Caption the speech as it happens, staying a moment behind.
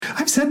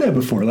said that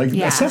before. Like,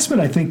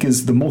 assessment, I think,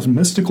 is the most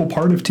mystical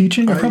part of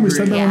teaching. I probably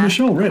said that on the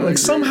show, right? Like,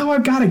 somehow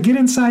I've got to get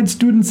inside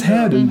students'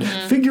 head and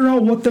figure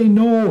out what they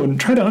know and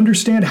try to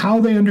understand how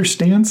they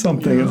understand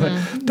something. It's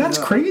like, that's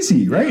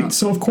crazy, right?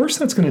 So, of course,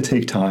 that's going to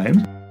take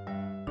time.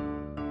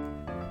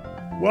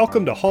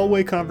 Welcome to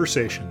Hallway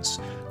Conversations.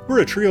 We're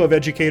a trio of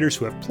educators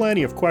who have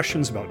plenty of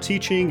questions about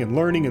teaching and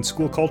learning and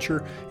school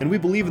culture, and we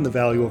believe in the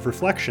value of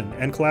reflection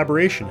and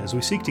collaboration as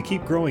we seek to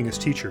keep growing as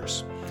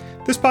teachers.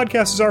 This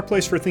podcast is our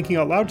place for thinking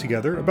out loud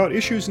together about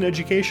issues in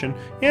education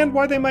and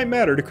why they might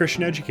matter to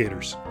Christian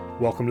educators.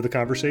 Welcome to the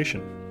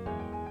conversation.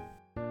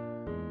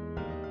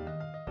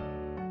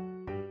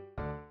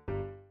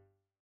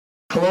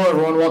 Hello,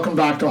 everyone. Welcome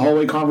back to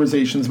Hallway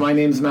Conversations. My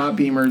name's Matt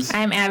Beamers.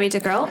 I'm Abby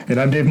DeGroat. And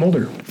I'm Dave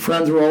Mulder.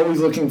 Friends, we're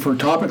always looking for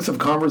topics of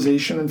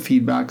conversation and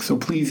feedback, so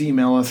please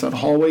email us at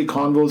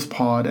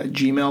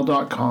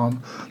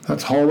hallwayconvospod@gmail.com.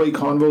 That's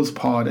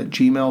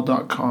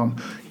hallwayconvospod@gmail.com.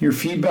 Your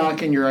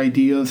feedback and your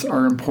ideas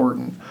are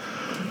important.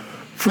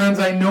 Friends,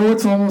 I know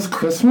it's almost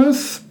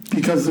Christmas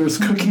because there's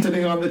cooking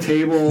today on the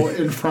table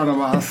in front of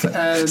us.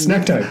 And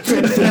snack time.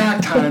 It's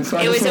snack time. So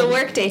it was a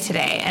work day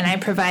today, and I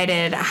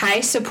provided high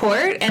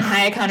support and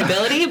high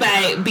accountability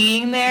by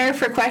being there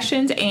for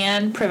questions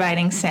and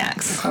providing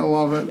snacks. I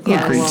love it.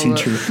 Yes. Great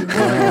teacher. What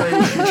a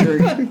great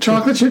teacher.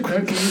 Chocolate chip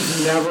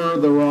cookies, never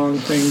the wrong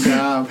thing to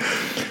have.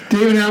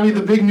 Dave and Abby,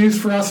 the big news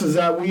for us is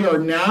that we are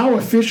now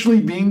officially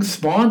being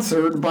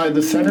sponsored by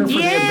the Center for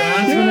the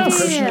Advancement of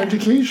Christian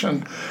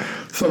Education.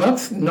 So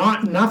that's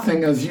not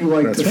nothing, as you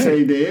like to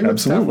say, Dave. Absolutely.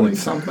 It's definitely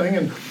something.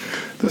 And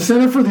the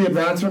Center for the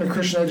Advancement of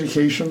Christian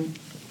Education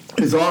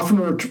is often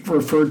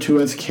referred to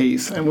as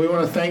CASE, and we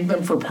want to thank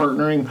them for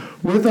partnering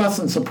with us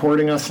and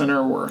supporting us in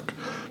our work.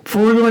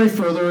 Before we go any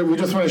further, we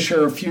just want to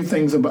share a few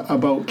things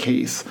about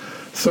CASE.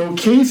 So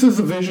CASE is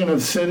a vision of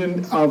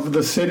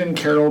the Sid and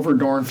Carol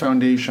Verdorn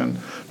Foundation,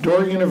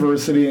 Dordt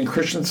University, and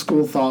Christian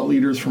school thought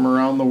leaders from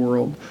around the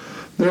world.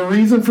 Their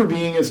reason for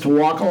being is to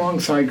walk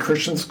alongside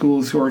Christian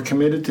schools who are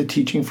committed to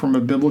teaching from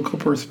a biblical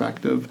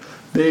perspective.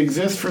 They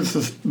exist for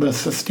the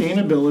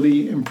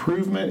sustainability,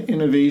 improvement,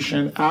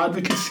 innovation,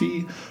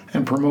 advocacy,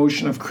 and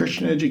promotion of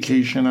Christian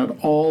education at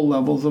all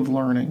levels of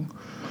learning.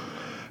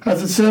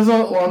 As it says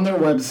on their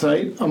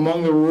website,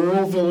 among the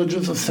rural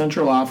villages of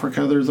Central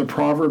Africa, there's a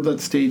proverb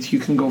that states, "You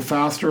can go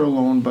faster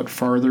alone, but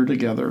farther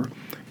together."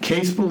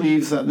 CASE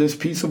believes that this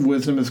piece of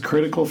wisdom is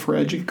critical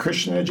for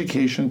Christian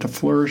education to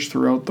flourish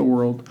throughout the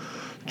world.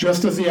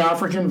 Just as the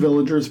African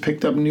villagers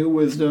picked up new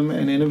wisdom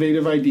and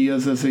innovative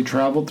ideas as they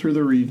traveled through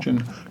the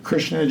region,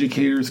 Christian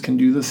educators can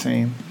do the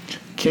same.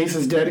 CASE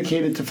is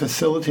dedicated to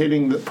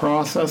facilitating the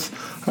process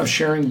of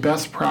sharing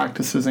best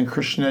practices in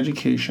Christian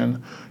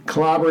education,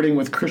 collaborating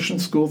with Christian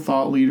school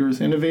thought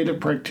leaders, innovative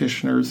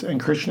practitioners, and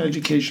Christian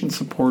education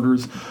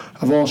supporters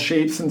of all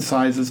shapes and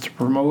sizes to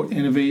promote,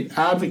 innovate,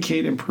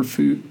 advocate, and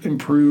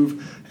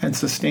improve and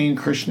sustain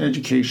Christian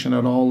education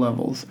at all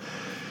levels.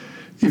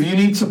 If you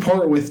need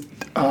support with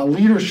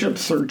leadership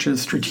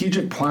searches,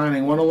 strategic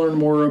planning, want to learn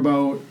more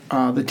about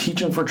the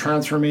Teaching for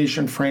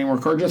Transformation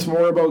framework, or just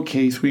more about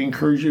CASE, we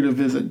encourage you to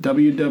visit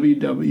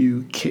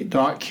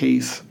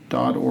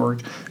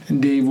www.case.org.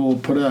 And Dave will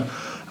put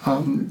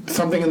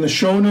something in the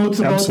show notes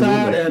about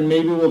that, and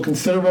maybe we'll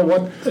consider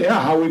about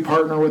how we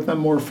partner with them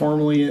more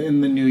formally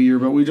in the new year.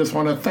 But we just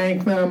want to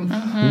thank them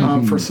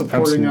for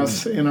supporting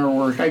us in our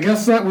work. I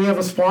guess that we have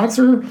a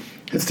sponsor.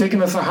 It's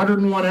taken us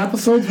 101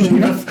 episodes, but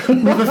we've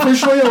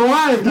officially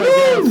arrived.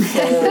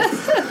 So,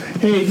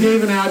 hey,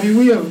 Dave and Abby,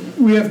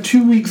 we have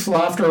 2 weeks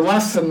left, or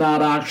less than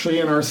that actually,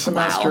 in our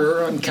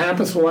semester. Wow. And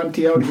campus will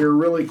empty out here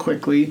really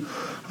quickly,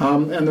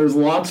 and there's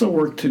lots of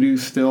work to do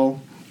still.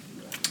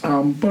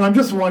 But I'm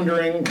just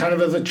wondering, kind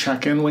of as a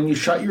check-in, when you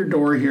shut your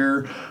door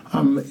here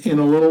in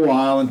a little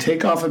while and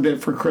take off a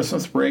bit for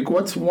Christmas break,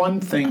 what's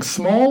one thing,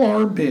 small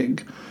or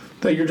big,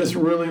 that you're just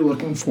really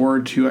looking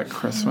forward to at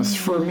Christmas?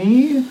 For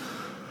me,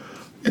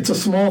 it's a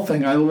small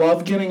thing. I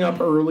love getting up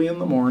early in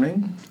the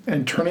morning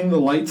and turning the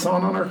lights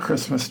on our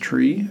Christmas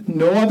tree.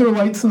 No other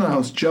lights in the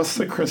house, just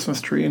the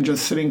Christmas tree, and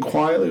just sitting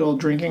quietly while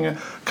drinking a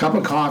cup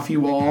of coffee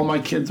while all my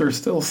kids are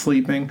still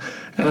sleeping.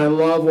 And I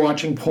love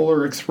watching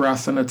Polar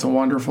Express and It's a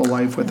Wonderful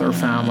Life with our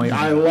family.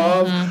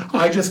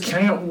 I just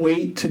can't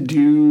wait to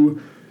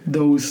do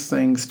those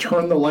things.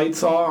 Turn the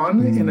lights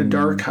on in a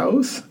dark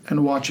house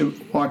and watch a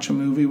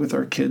movie with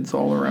our kids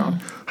all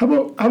around.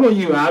 How about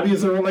you, Abby?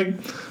 Is there like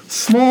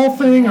small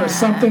thing or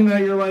something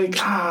that you're like,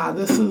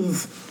 this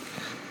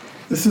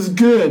is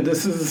good.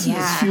 This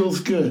feels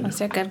good.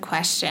 Those are good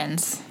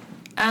questions.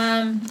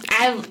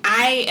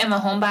 I am a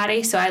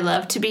homebody, so I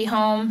love to be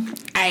home.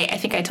 I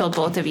think I told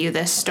both of you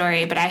this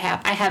story, but I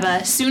have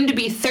a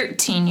soon-to-be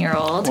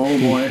 13-year-old. Oh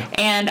boy!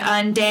 And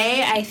on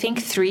day, I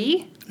think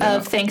 3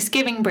 of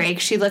Thanksgiving break,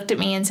 she looked at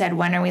me and said,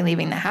 "When are we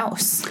leaving the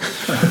house?" And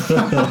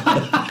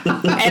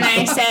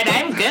I said,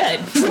 "I'm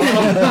good."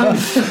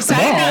 So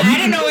I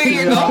don't know where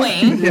you're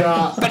going,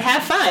 but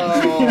have fun.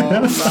 Oh,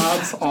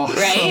 that's awesome.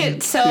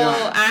 Right? So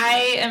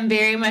I am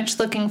very much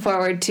looking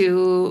forward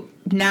to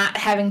not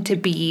having to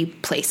be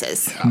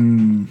places.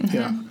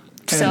 Yeah.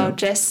 So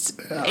just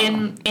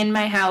in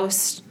my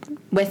house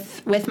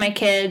with my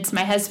kids.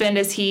 My husband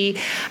I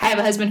have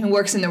a husband who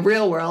works in the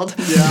real world.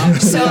 Yeah.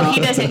 So he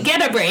doesn't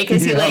get a break,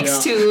 as he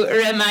likes to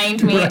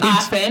remind me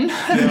often.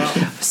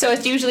 Yeah. So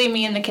it's usually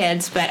me and the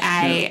kids, but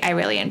I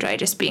really enjoy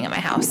just being at my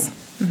house.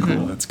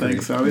 Cool, that's great.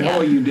 Thanks, Abby. How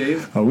about you,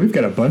 Dave? We've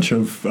got a bunch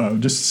of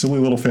just silly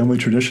little family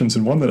traditions,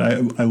 and one that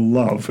I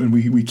love, and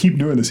we keep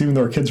doing this even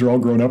though our kids are all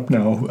grown up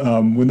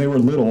now. When they were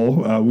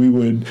little, we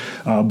would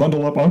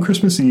bundle up on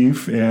Christmas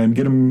Eve and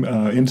get them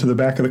into the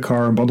back of the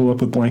car and bundle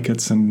up with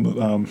blankets and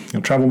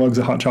travel mugs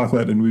of hot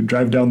chocolate, and we'd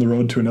drive down the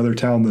road to another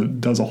town that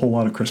does a whole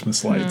lot of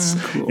Christmas lights.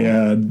 Cool.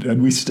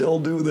 And we still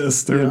do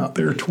this.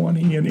 They're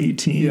 20 and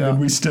 18, and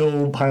we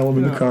still pile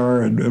them in the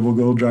car, and we'll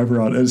go drive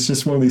around. It's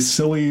just one of these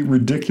silly,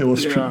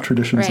 ridiculous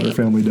traditions that our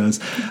family does,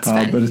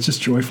 but it's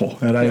just joyful,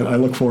 and I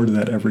look forward to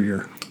that every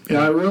year.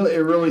 Yeah, it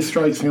really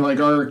strikes me.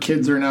 Like our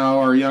kids are now,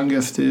 our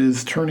youngest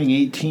is turning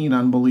 18,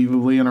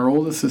 unbelievably, and our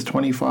oldest is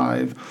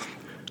 25.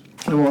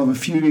 And we'll have a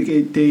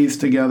few days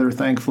together,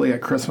 thankfully,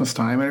 at Christmas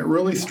time. And it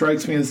really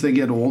strikes me as they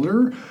get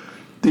older,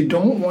 they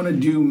don't want to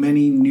do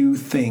many new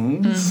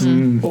things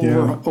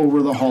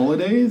over the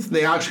holidays.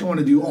 They actually want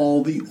to do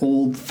all the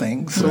old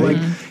things. So, like,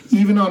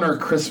 even on our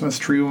Christmas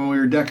tree when we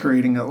were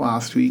decorating it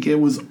last week, it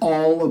was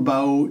all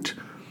about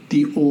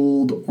the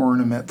old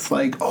ornaments.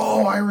 Like,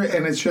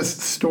 and it's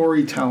just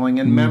storytelling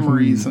and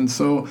memories. And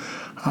so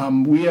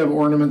we have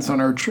ornaments on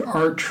our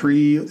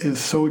tree is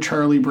so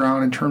Charlie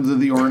Brown in terms of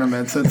the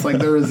ornaments. It's like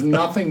there is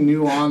nothing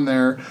new on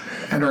there,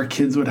 and our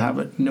kids would have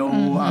it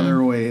no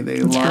other way.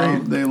 They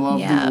love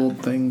the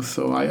old things.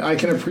 So I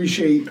can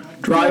appreciate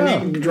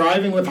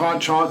driving with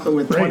hot chocolate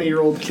with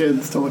 20-year-old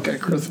kids to look at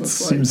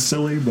Christmas lights. Seems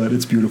silly, but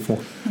it's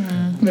beautiful.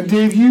 Now,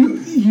 Dave,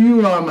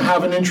 you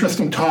have an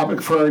interesting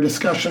topic for our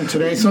discussion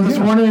today. So I was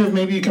wondering if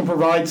maybe you can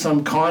provide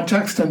some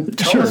context and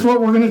tell us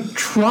what we're going to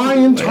try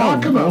and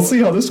talk about. We'll see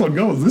how this one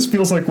goes. This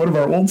feels like one of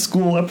our old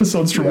school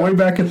episodes from way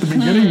back at the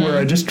beginning where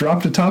I just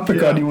dropped a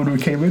topic on you when we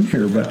came in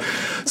here. But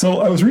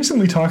so I was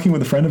recently talking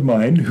with a friend of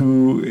mine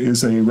who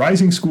is a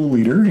rising school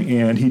leader,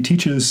 and he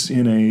teaches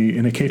in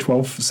a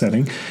K-12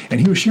 setting, and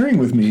he was sharing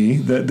with me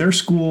that their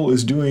school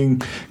is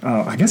doing,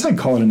 I guess I'd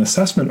call it an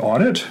assessment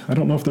audit. I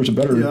don't know if there's a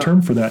better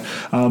term for that.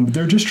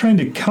 They're just trying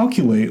to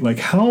calculate like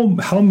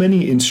how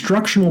many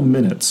instructional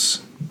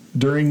minutes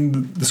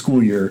during the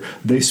school year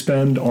they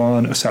spend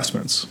on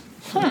assessments,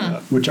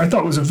 which I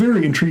thought was a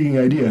very intriguing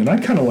idea, and I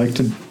kind of like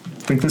to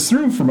think this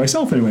through for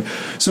myself anyway.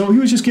 So he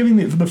was just giving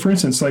the for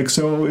instance, like,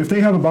 so if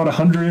they have about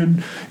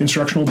 100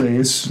 instructional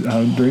days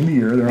during the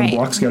year, they're on a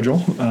block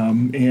schedule,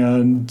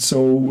 and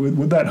so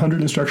with that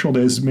 100 instructional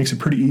days, it makes it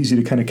pretty easy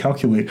to kind of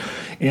calculate.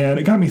 And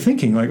it got me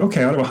thinking, like,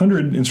 okay, out of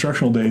 100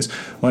 instructional days,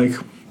 like,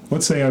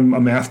 let's say I'm a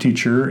math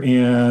teacher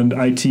and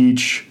I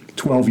teach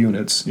 12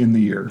 units in the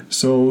year.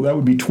 So that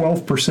would be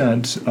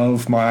 12%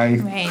 of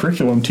my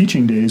curriculum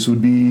teaching days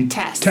would be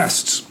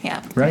tests.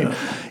 Yeah. Right?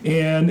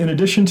 And in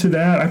addition to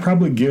that, I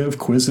probably give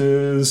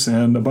quizzes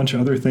and a bunch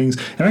of other things.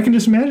 And I can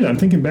just imagine, I'm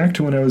thinking back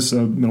to when I was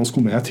a middle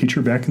school math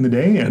teacher back in the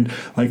day, and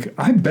like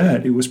I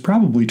bet it was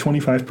probably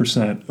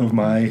 25% of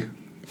my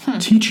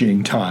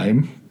teaching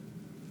time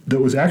that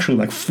was actually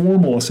like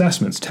formal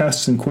assessments,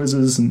 tests and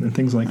quizzes and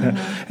things like that.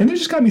 And it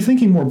just got me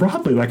thinking more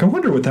broadly, like I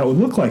wonder what that would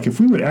look like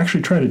if we would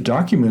actually try to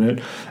document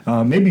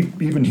it, maybe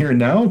even here and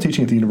now,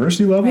 teaching at the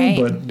university level,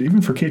 but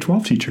even for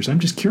K-12 teachers. I'm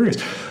just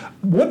curious,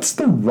 what's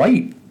the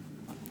right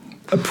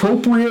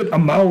appropriate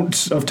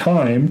amount of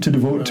time to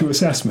devote to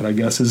assessment, I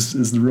guess,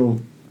 is the real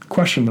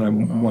question that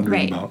I'm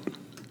wondering about.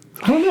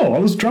 I don't know.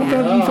 I'll just drop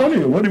that in front of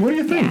you. What do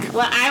you think? Yeah.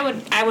 Well,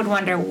 I would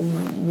wonder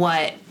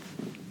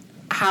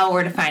how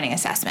we're defining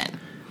assessment.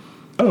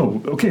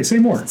 Oh, okay. Say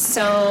more.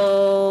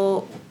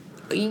 So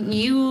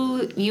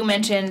you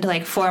mentioned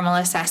like formal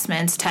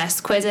assessments,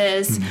 tests,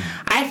 quizzes.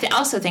 I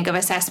also think of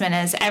assessment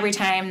as every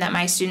time that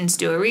my students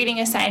do a reading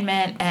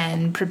assignment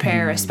and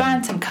prepare a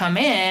response and come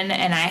in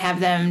and I have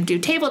them do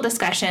table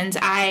discussions,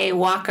 I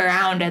walk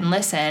around and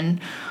listen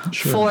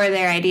for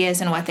their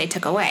ideas and what they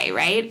took away,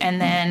 right?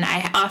 And then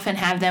I often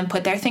have them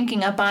put their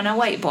thinking up on a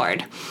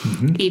whiteboard,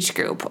 each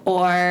group,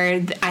 or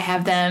I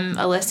have them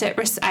elicit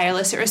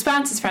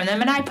responses from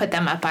them and I put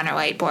them up on a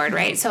whiteboard,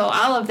 right? So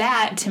all of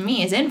that to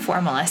me is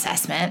informal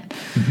assessment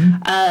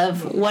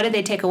of what did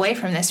they take away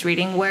from this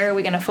reading? Where are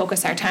we going to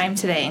focus our time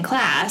today in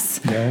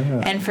class?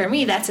 And for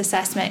me, that's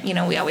assessment. You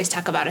know, we always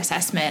talk about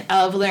assessment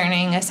of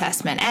learning,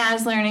 assessment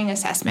as learning,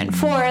 assessment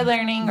for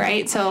learning,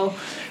 right? So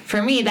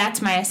for me,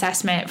 that's my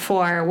assessment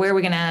for where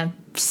we're going to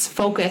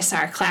focus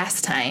our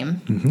class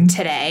time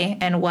today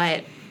and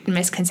what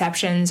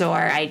misconceptions or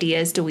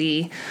ideas do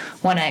we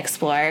want to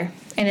explore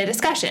in a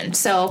discussion.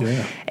 So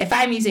if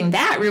I'm using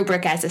that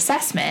rubric as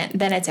assessment,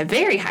 then it's a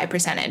very high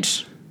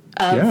percentage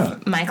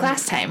of my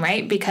class time,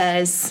 right?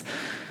 Because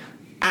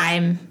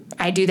I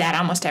do that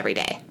almost every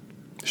day.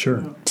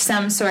 Sure.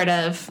 Some sort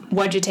of,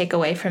 what'd you take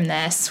away from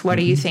this? What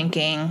are you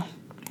thinking?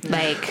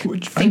 Like,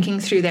 thinking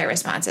through their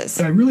responses.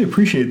 I really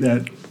appreciate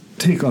that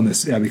take on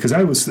this, because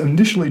I was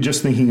initially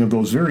just thinking of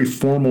those very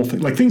formal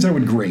things, like things I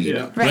would grade,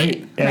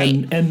 right?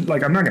 And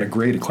like I'm not going to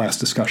grade a class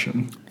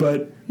discussion,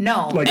 but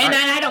no, like, and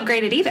I don't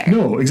grade it either.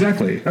 No,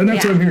 exactly, and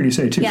that's what I'm hearing you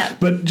say too. Yeah.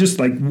 But just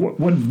like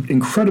what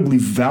incredibly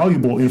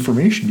valuable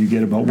information you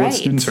get about what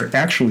students are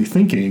actually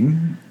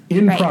thinking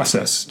in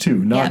process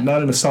too, not in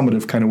a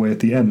summative kind of way at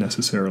the end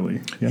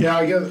necessarily. Yeah,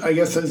 I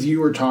guess as you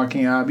were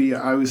talking, Abby,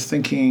 I was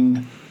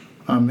thinking.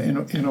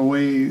 In a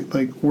way,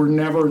 like we're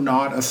never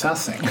not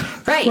assessing,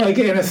 right? Like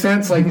in a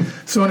sense,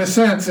 so in a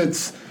sense,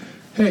 it's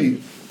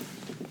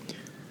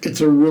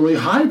it's a really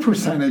high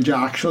percentage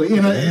actually.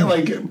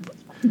 Like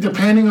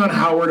depending on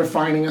how we're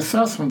defining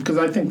assessment, because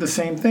I think the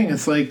same thing.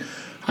 It's like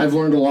I've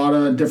learned a lot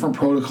of different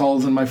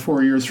protocols in my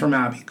 4 years from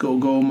Abby,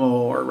 GoMo,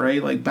 or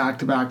right, like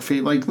back-to-back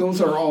fate. Like those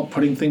are all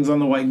putting things on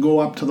the white. Go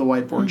up to the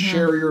whiteboard,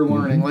 share your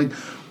learning. Like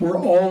we're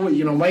all,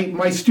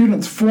 my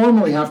students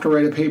formally have to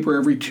write a paper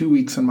every 2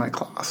 weeks in my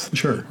class.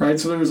 Sure. Right.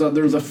 So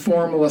there's a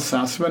formal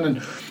assessment,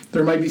 and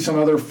there might be some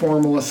other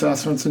formal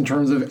assessments in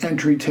terms of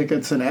entry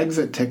tickets and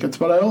exit tickets.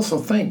 But I also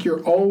think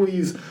you're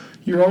always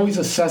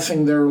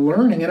assessing their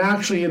learning, and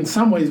actually in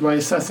some ways by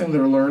assessing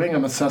their learning,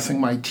 I'm assessing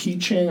my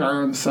teaching,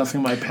 or I'm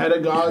assessing my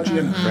pedagogy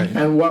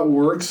and what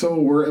works. So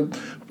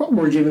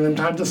we're giving them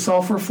time to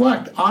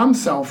self-reflect. I'm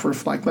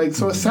self-reflect. Like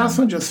so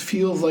assessment just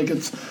feels like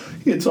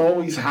it's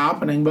always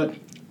happening. But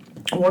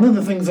one of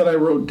the things that I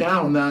wrote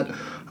down that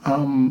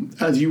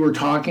as you were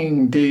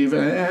talking, Dave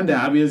and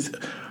Abby, is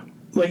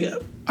like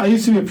I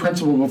used to be a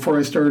principal before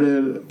I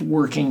started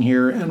working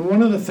here, and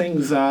one of the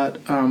things that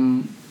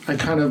I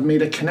kind of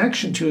made a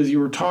connection to as you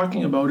were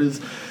talking about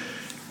is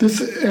this,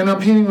 and I'm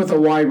painting with a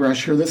wide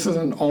brush here. This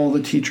isn't all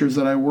the teachers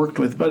that I worked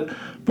with, but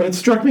it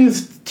struck me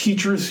as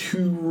teachers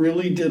who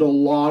really did a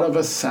lot of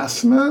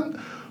assessment.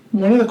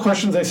 One of the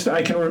questions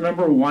I can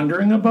remember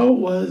wondering about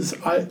was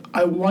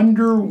I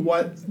wonder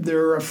what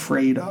they're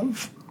afraid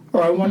of,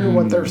 or I wonder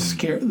what they're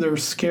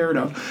scared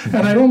of.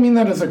 And I don't mean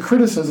that as a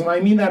criticism. I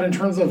mean that in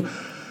terms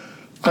of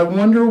I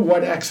wonder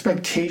what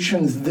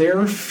expectations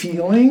they're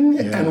feeling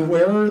and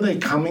where are they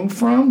coming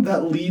from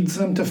that leads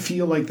them to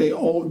feel like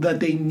that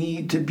they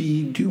need to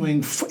be doing.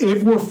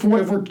 If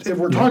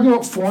we're talking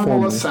about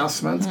formal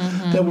assessments,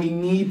 then we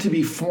need to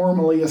be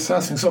formally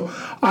assessing. So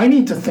I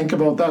need to think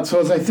about that.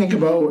 So as I think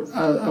about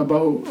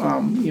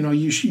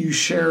you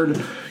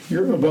shared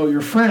about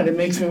your friend, it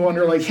makes me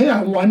wonder, like, hey,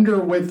 I wonder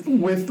with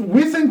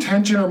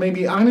intention or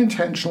maybe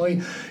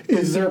unintentionally,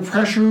 is there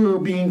pressure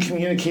being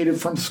communicated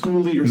from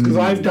school leaders? Because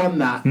I've done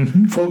that.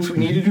 Folks, we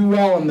need to do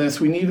well in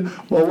this.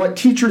 What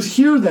teachers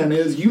hear then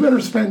is you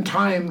better spend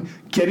time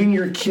getting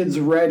your kids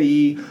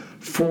ready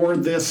for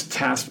this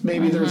test.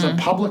 Maybe there's a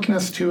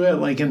publicness to it.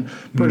 Like in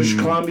British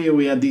Columbia,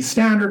 we had these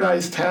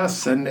standardized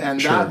tests, and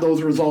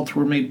those results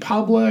were made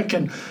public.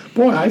 And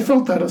boy, I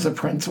felt that as a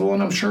principal,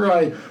 and I'm sure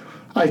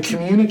I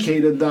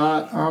communicated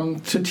that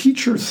to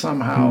teachers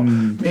somehow.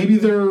 Maybe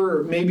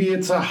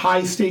it's a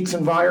high stakes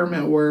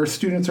environment where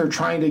students are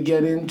trying to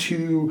get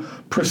into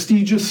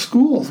prestigious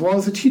schools. Well,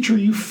 as a teacher,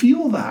 you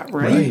feel that,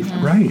 right?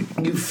 Right.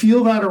 You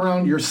feel that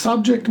around your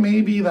subject.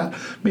 Maybe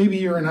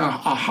you're in a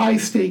high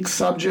stakes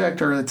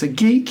subject, or it's a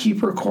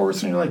gatekeeper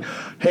course, and you're like,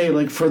 hey,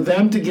 like for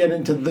them to get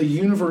into the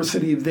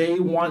university they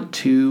want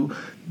to.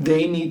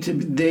 They need to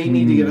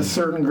get a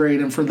certain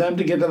grade, and for them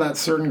to get to that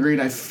certain grade,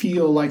 I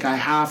feel like I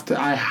have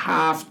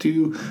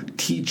to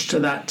teach to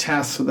that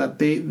test so that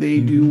they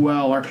do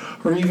well, or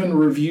even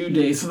review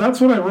day. So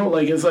that's what I wrote.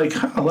 Because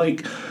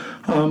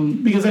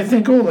I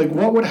think,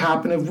 what would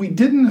happen if we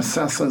didn't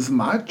assess as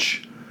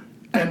much,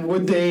 and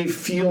would they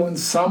feel in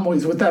some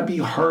ways, would that be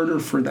harder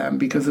for them?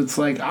 Because it's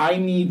like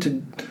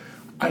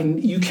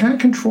you can't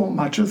control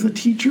much as a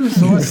teacher,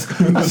 so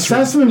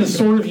assessment is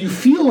sort of, you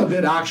feel a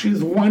bit actually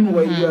is one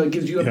way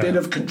gives you a bit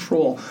of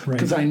control,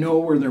 because I know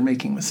where they're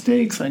making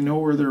mistakes, I know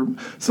where they're,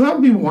 so that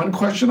would be one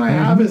question I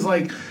have is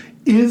like,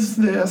 is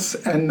this,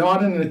 and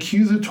not in an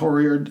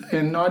accusatory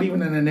and not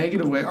even in a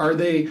negative way, are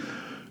they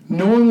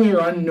knowingly or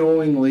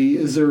unknowingly,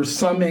 is there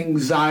some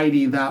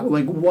anxiety that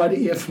like, what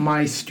if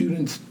my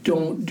students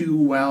don't do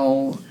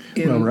well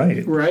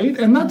right?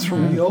 And that's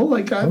real,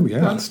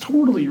 that's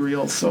totally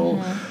real.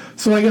 So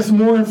I guess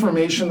more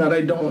information that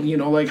I don't,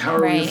 like how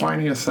are we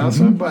defining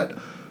assessment, but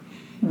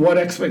what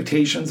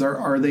expectations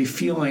are they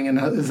feeling, and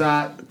does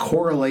that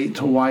correlate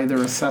to why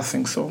they're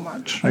assessing so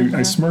much?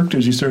 I smirked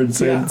as you started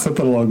saying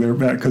something along there,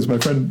 Matt, because my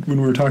friend,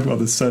 when we were talking about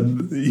this,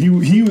 said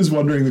he was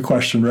wondering the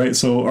question, right?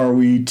 So are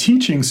we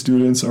teaching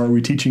students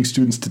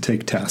to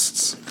take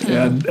tests?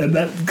 And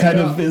that kind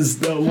of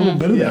is a little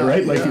bit of that,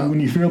 right? Like when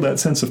you feel that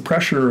sense of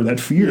pressure or that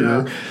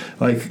fear,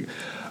 like,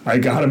 I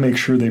got to make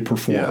sure they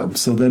perform. Yeah.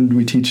 So then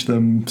we teach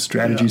them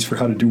strategies for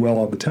how to do well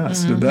on the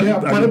test. I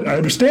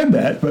understand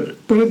that,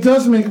 but it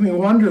does make me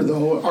wonder,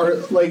 though.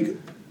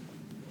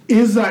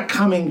 Is that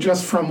coming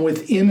just from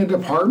within a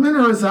department,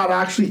 or is that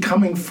actually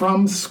coming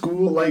from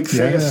school, like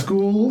say a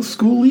school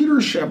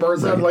leadership, or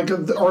is that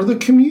or the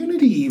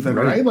community even,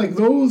 right? Like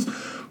those,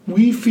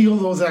 we feel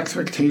those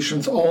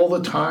expectations all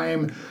the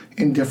time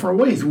in different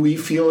ways. We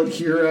feel it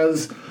here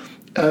as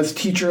as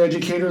teacher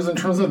educators in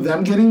terms of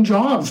them getting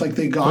jobs. Like,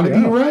 they got to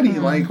be ready.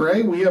 Like,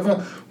 right, we have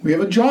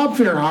a job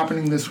fair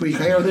happening this week.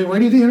 Hey, are they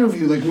ready to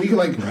interview?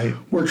 Like,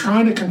 we're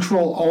trying to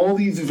control all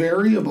these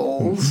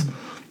variables.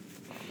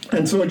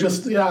 And so it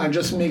just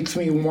makes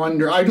me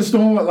wonder. I just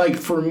don't want, like,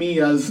 for me,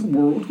 as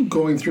we're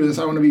going through this,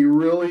 I want to be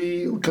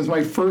really, because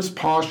my first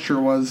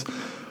posture was,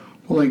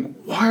 well, like,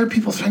 why are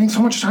people spending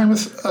so much time?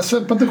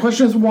 But the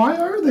question is, why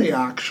are they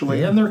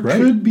actually? And there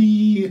could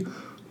be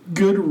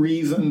good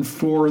reason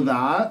for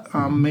that,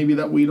 maybe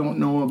that we don't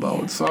know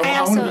about. So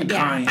I want to be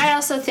kind. I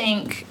also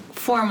think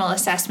formal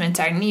assessments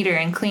are neater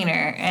and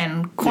cleaner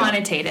and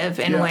quantitative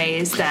in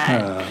ways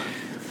that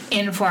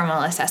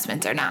informal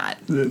assessments are not.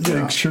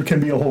 It sure can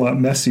be a whole lot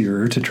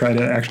messier to try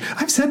to actually.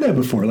 I've said that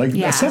before. Like,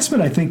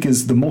 assessment, I think,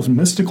 is the most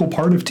mystical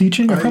part of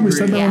teaching. I probably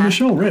said that on the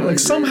show, right? Like,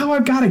 somehow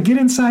I've got to get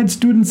inside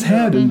students'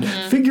 head and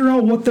figure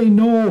out what they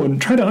know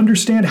and try to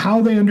understand how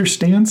they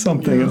understand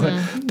something.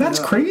 Like, that's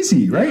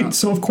crazy, right?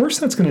 So of course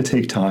that's going to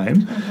take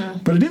time,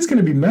 but it is going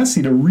to be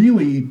messy to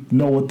really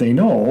know what they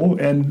know,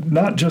 and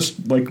not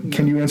just like,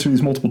 can you answer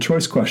these multiple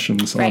choice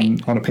questions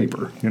on a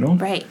paper? You know?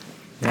 Right.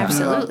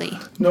 Absolutely.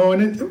 No,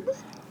 and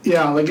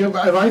like if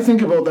I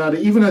think about that,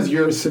 even as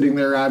you're sitting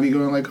there, Abby,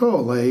 going like, oh,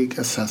 like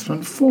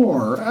assessment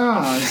 4,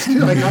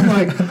 like, I'm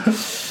like,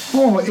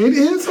 oh, it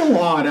is a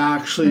lot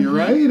actually,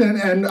 right?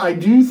 And I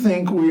do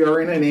think we are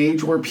in an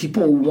age where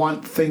people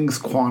want things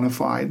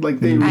quantified,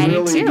 like they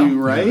really do,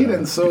 right?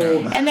 And so,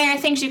 and there are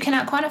things you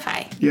cannot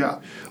quantify.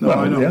 Yeah, no,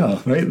 I know.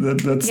 Yeah, right.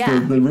 That's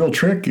the real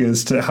trick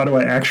is to how do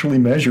I actually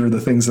measure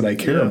the things that I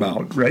care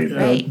about, right?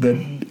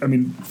 I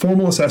mean,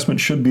 formal assessment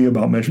should be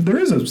about measuring. There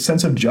is a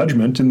sense of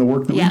judgment in the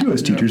work that we do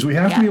as teachers. We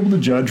have to be able to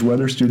judge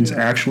whether students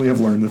actually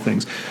have learned the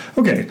things.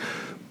 Okay,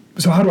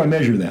 so how do I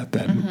measure that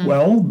then?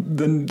 Well,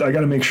 then I got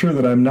to make sure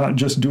that I'm not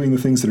just doing the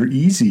things that are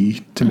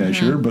easy to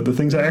measure, but the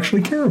things I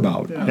actually care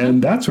about.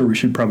 And that's where we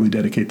should probably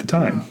dedicate the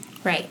time.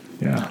 Right.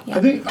 Yeah. I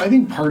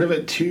think part of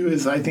it too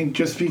is, I think,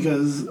 just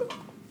because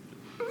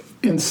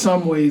in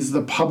some ways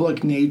the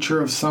public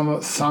nature of some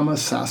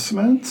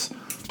assessments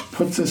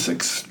puts this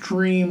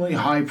extremely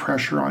high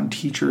pressure on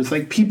teachers.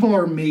 Like, people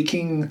are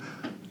making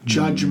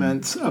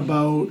judgments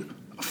about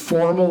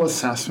formal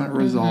assessment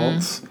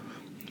results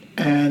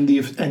and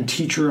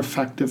teacher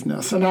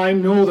effectiveness. And I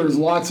know there's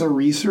lots of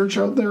research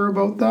out there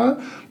about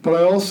that, but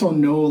I also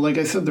know, like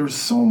I said, there's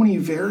so many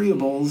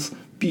variables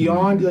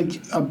beyond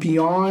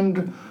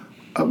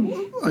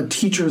a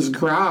teacher's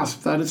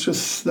grasp that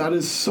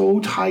is so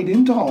tied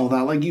into all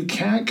that. Like, you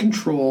can't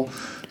control.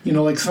 You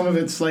know, like, some of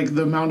it's like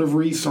the amount of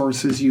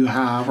resources you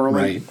have, or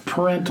like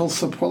parental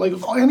support,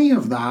 like any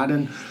of that.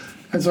 And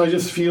so I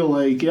just feel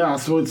like,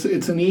 so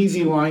it's an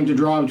easy line to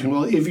draw between,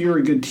 well, if you're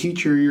a good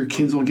teacher, your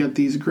kids will get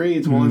these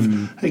grades. Well,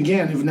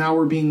 if now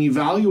we're being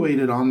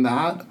evaluated on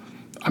that,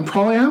 I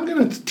probably am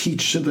going to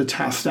teach to the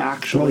test,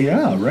 actually. Well,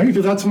 yeah, right.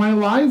 Because that's my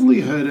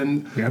livelihood.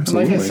 And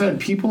absolutely. Like I said,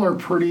 people are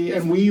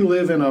and we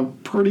live in a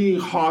pretty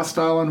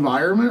hostile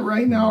environment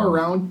right now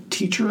around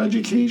teacher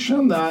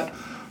education that,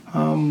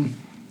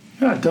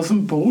 it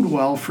doesn't bode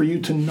well for you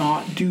to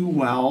not do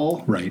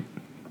well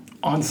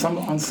on some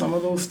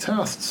of those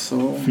tests.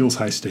 So feels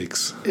high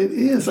stakes. It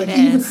is. Like,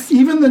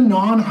 even the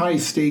non-high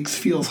stakes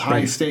feels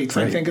high stakes,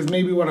 I think, is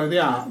maybe what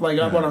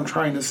what I'm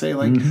trying to say.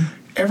 Like,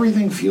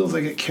 everything feels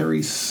like it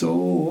carries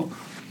so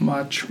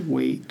much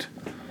weight.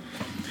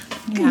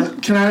 Yeah.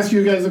 Can I ask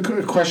you guys a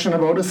question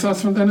about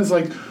assessment then? Is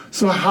like,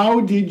 so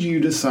how did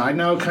you decide?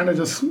 Now,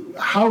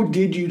 how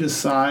did you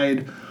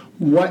decide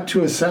what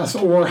to assess,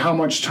 or how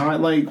much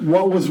time, like,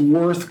 what was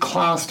worth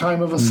class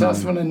time of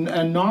assessment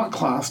and not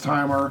class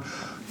time? Or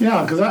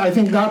because I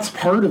think that's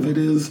part of it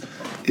is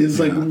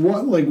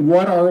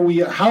what are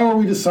we, how are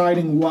we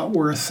deciding what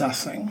we're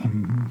assessing?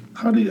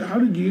 How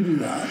did you do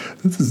that?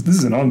 This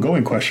is an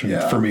ongoing question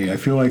for me. I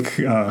feel like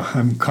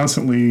I'm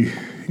constantly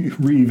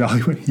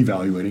reevaluating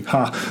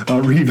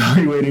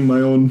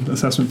my own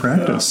assessment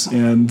practice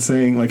and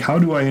saying, like, how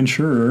do I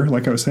ensure,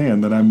 like I was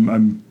saying, that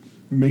I'm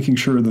making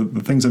sure that the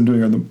things I'm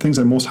doing are the things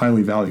I most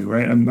highly value,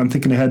 right? I'm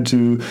thinking ahead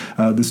to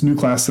this new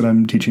class that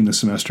I'm teaching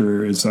this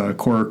semester is a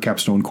core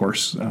capstone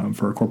course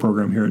for a core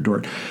program here at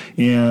Dordt.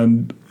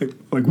 And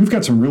like, we've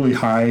got some really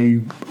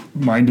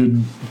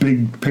high-minded,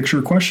 big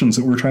picture questions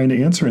that we're trying to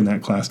answer in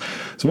that class.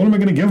 So what am I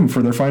going to give them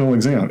for their final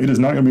exam? It is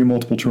not going to be a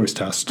multiple choice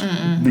test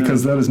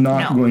because that is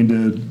not going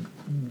to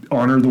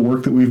honor the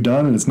work that we've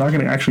done, and it's not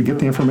going to actually get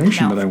the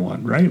information that I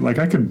want, right? Like,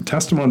 I could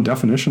test them on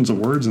definitions of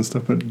words and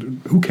stuff, but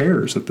who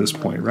cares at this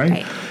point,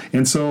 right?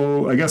 And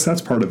so I guess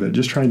that's part of it,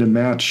 just trying to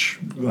match,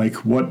 like,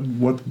 what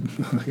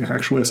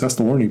actually assess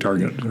the learning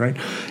target, right?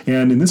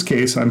 And in this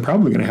case, I'm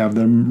probably going to have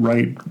them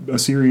write a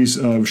series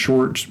of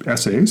short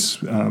essays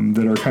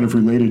that are kind of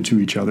related to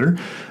each other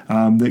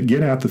that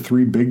get at the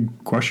 3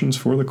 big questions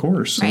for the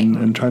course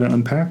and try to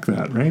unpack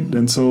that, right?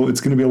 And so it's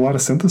going to be a lot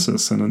of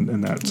synthesis in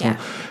that. So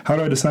how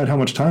do I decide how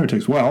much time time it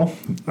takes. Well,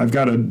 I've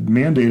got a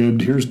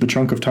mandated, here's the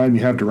chunk of time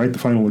you have to write the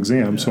final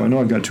exam, so I know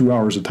I've got 2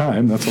 hours of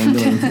time. That's what I'm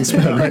going to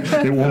spend,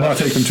 right? It will not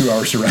take them 2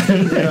 hours to write.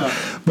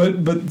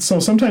 Right? But so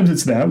sometimes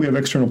it's that. We have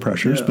external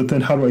pressures, but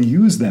then how do I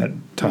use that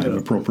time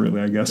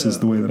appropriately, I guess, is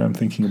the way that I'm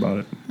thinking about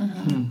it.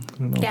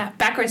 Yeah,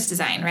 backwards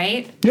design,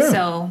 right? Yeah.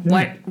 So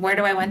where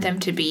do I want them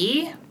to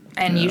be?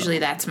 And usually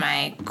that's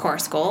my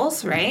course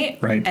goals, right?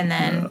 Right. And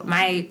then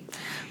my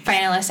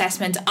final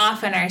assessments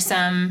often are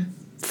some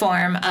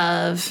form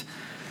of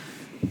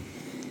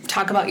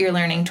talk about your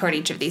learning toward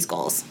each of these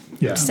goals,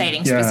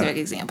 citing specific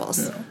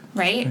examples,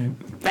 right?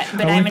 But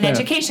I'm an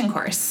education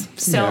course,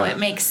 so it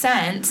makes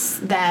sense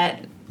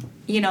that,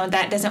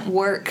 that doesn't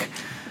work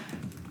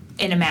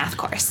in a math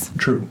course.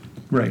 True,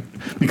 right.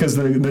 Because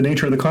the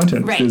nature of the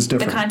content is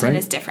different, the content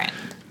is different.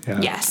 Yeah.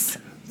 Yes.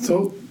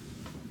 So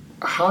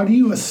how do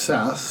you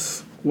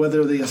assess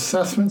whether the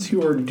assessments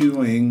you are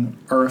doing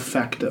are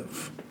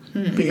effective?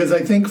 Because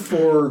I think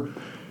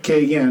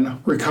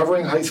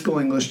recovering high school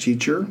English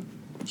teacher,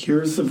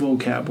 here's the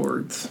vocab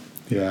words.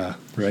 Yeah,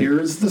 right.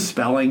 Here's the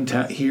spelling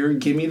here,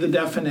 give me the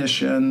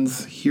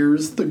definitions,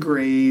 here's the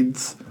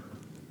grades.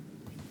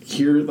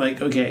 Here,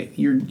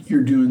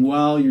 you're doing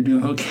well, you're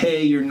doing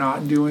okay, you're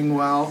not doing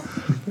well.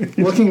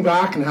 Looking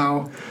back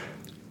now,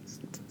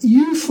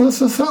 useless,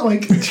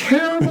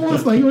 terrible.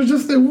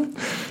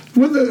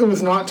 It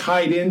was not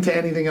tied into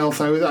anything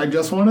else. It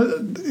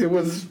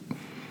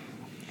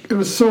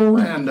was so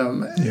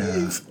random.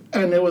 Yeah.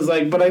 And it was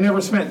but I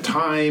never spent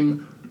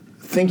time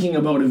thinking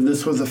about if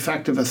this was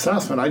effective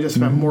assessment. I just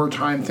spent more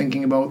time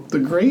thinking about the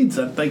grades,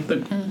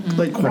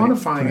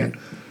 quantifying it.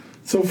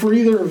 So for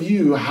either of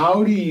you,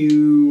 how do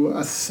you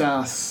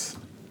assess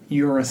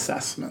your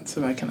assessments,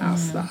 if I can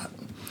ask that?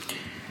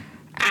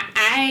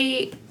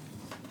 I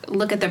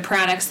look at the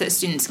products that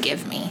students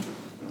give me.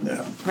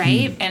 Yeah.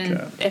 Right? And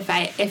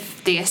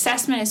if the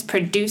assessment is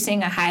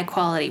producing a high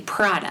quality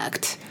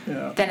product,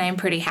 then I'm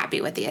pretty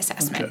happy with the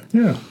assessment. Okay.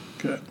 Yeah.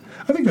 Good.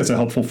 I think that's a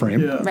helpful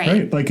frame. Yeah.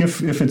 Right. Like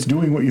if it's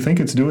doing what you think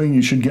it's doing,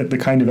 you should get the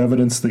kind of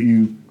evidence that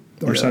you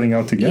are setting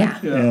out to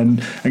get. Yeah.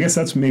 And I guess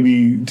that's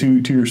maybe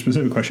to your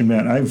specific question,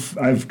 Matt.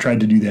 I've tried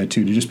to do that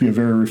too, to just be a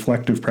very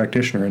reflective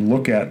practitioner and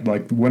look at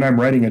when I'm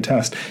writing a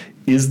test,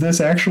 is this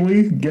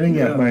actually getting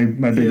at my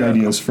big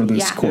ideas for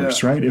this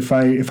course, right? If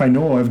I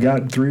know I've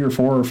got 3 or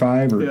 4 or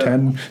 5 or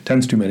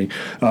 10's too many,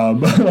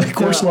 but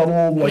course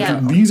level,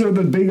 these are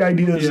the big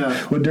ideas,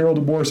 what Daryl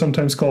DeBoer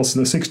sometimes calls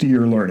the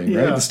 60-year learning,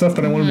 right? The stuff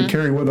that I want them to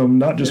carry with them,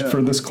 not just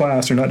for this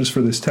class or not just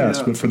for this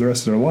test, but for the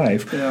rest of their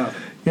life. Yeah.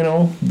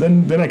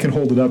 Then I can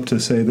hold it up to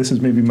say, this is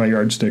maybe my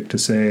yardstick to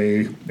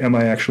say, am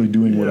I actually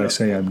doing what I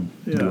say I'm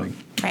doing?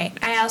 Right.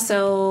 I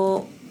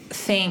also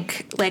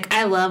think,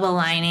 I love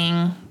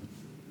aligning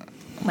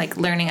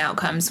learning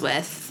outcomes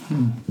with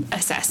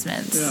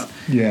assessments.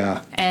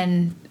 Yeah.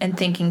 And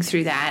thinking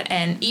through that,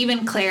 and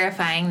even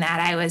clarifying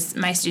that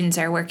my students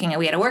are working,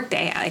 we had a work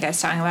day, like I was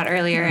talking about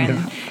earlier,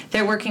 and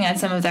they're working on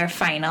some of their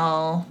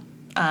final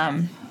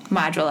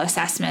module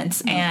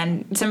assessments,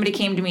 and somebody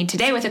came to me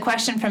today with a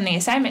question from the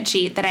assignment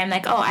sheet that I'm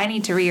like, I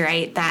need to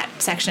rewrite that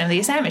section of the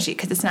assignment sheet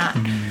because it's not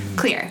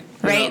clear,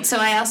 right? Yeah. So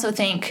I also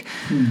think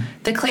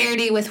the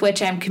clarity with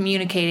which I'm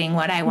communicating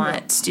what I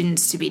want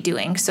students to be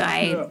doing. So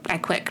I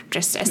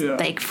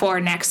for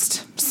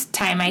next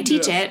time I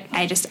teach it,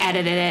 I just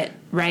edited it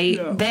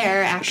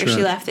there after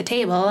she left the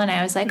table, and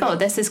I was like,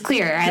 this is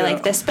clear. I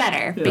like this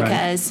better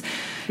because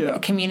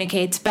it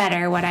communicates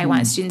better what I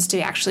want students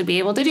to actually be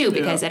able to do,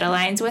 because it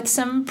aligns with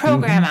some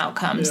program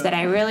outcomes that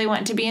I really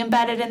want to be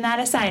embedded in that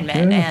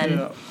assignment.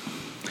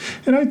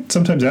 And I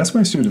sometimes ask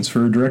my students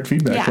for direct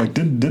feedback,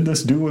 did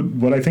this do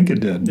what I think it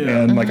did?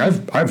 And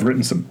I've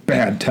written some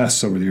bad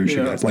tests over the years,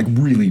 you guys. I've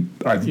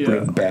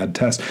written bad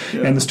tests,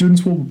 and the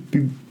students will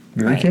be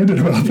very candid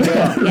about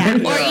that.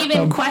 Right? Or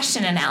even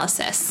question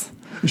analysis.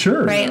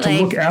 Sure, right?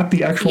 To look at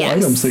the actual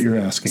items that you're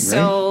asking, right?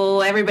 So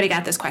everybody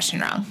got this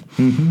question wrong.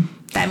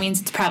 That means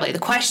it's probably the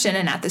question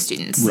and not the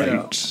students.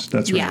 Right,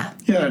 that's right.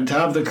 Yeah, to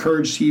have the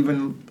courage to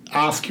even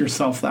ask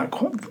yourself that,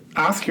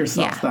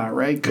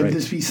 right? Could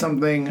this be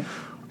something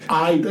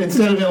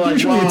instead of being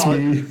usually it's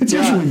me. It's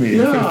usually me.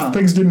 If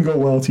things didn't go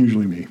well, it's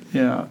usually me.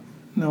 Yeah.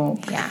 No.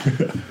 Yeah.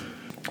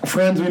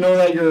 Friends, we know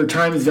that your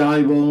time is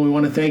valuable, and we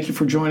want to thank you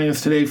for joining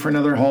us today for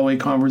another hallway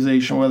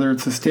conversation, whether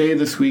it's this day,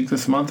 this week,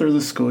 this month, or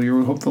this school year.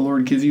 We hope the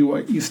Lord gives you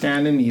what you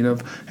stand in need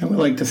of, and we'd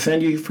like to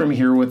send you from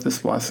here with this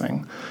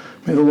blessing.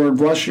 May the Lord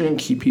bless you and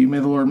keep you. May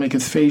the Lord make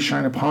his face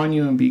shine upon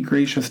you and be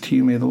gracious to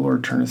you. May the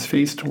Lord turn his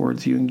face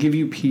towards you and give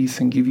you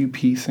peace and give you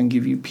peace and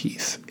give you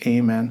peace.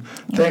 Amen.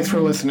 Thanks for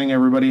listening,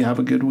 everybody. Have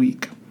a good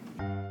week.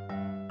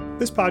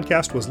 This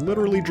podcast was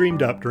literally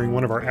dreamed up during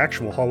one of our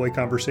actual hallway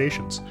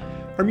conversations.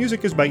 Our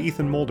music is by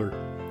Ethan Mulder.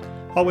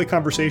 Hallway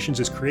Conversations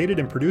is created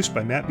and produced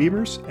by Matt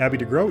Beamers, Abby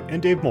DeGroat,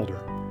 and Dave Mulder.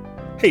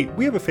 Hey,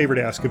 we have a favor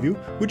to ask of you.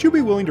 Would you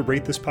be willing to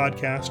rate this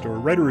podcast or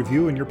write a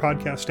review in your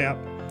podcast app?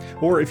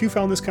 Or if you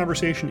found this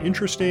conversation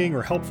interesting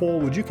or helpful,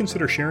 would you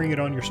consider sharing it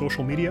on your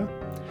social media?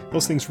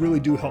 Those things really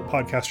do help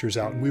podcasters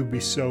out, and we would be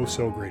so,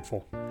 so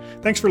grateful.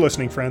 Thanks for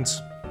listening, friends.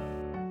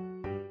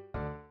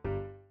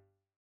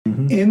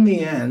 in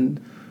the end,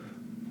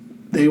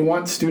 they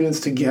want students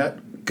to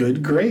get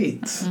good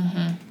grades.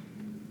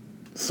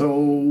 So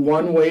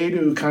one way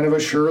to kind of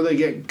assure they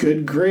get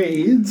good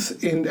grades,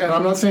 and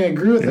I'm not saying I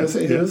agree with this,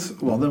 is,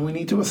 well, then we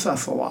need to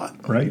assess a lot.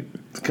 Right.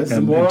 Because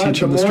the more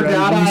data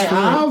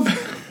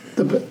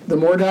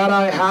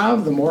I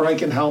have, the more I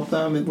can help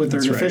them with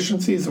their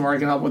deficiencies. The more I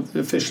can help with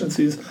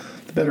deficiencies,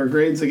 the better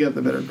grades they get,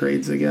 the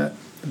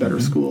better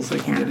schools they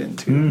can get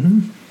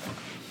into.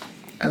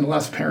 And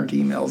less parent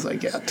emails I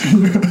get.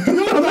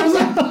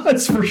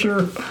 That's for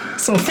sure.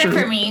 So except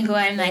for me, who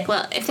I'm like,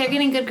 well, if they're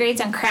getting good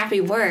grades on crappy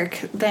work,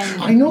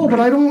 then... I know, but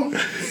I don't...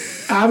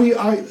 Abby,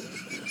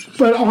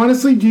 but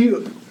honestly, we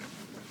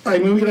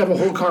could have a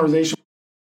whole conversation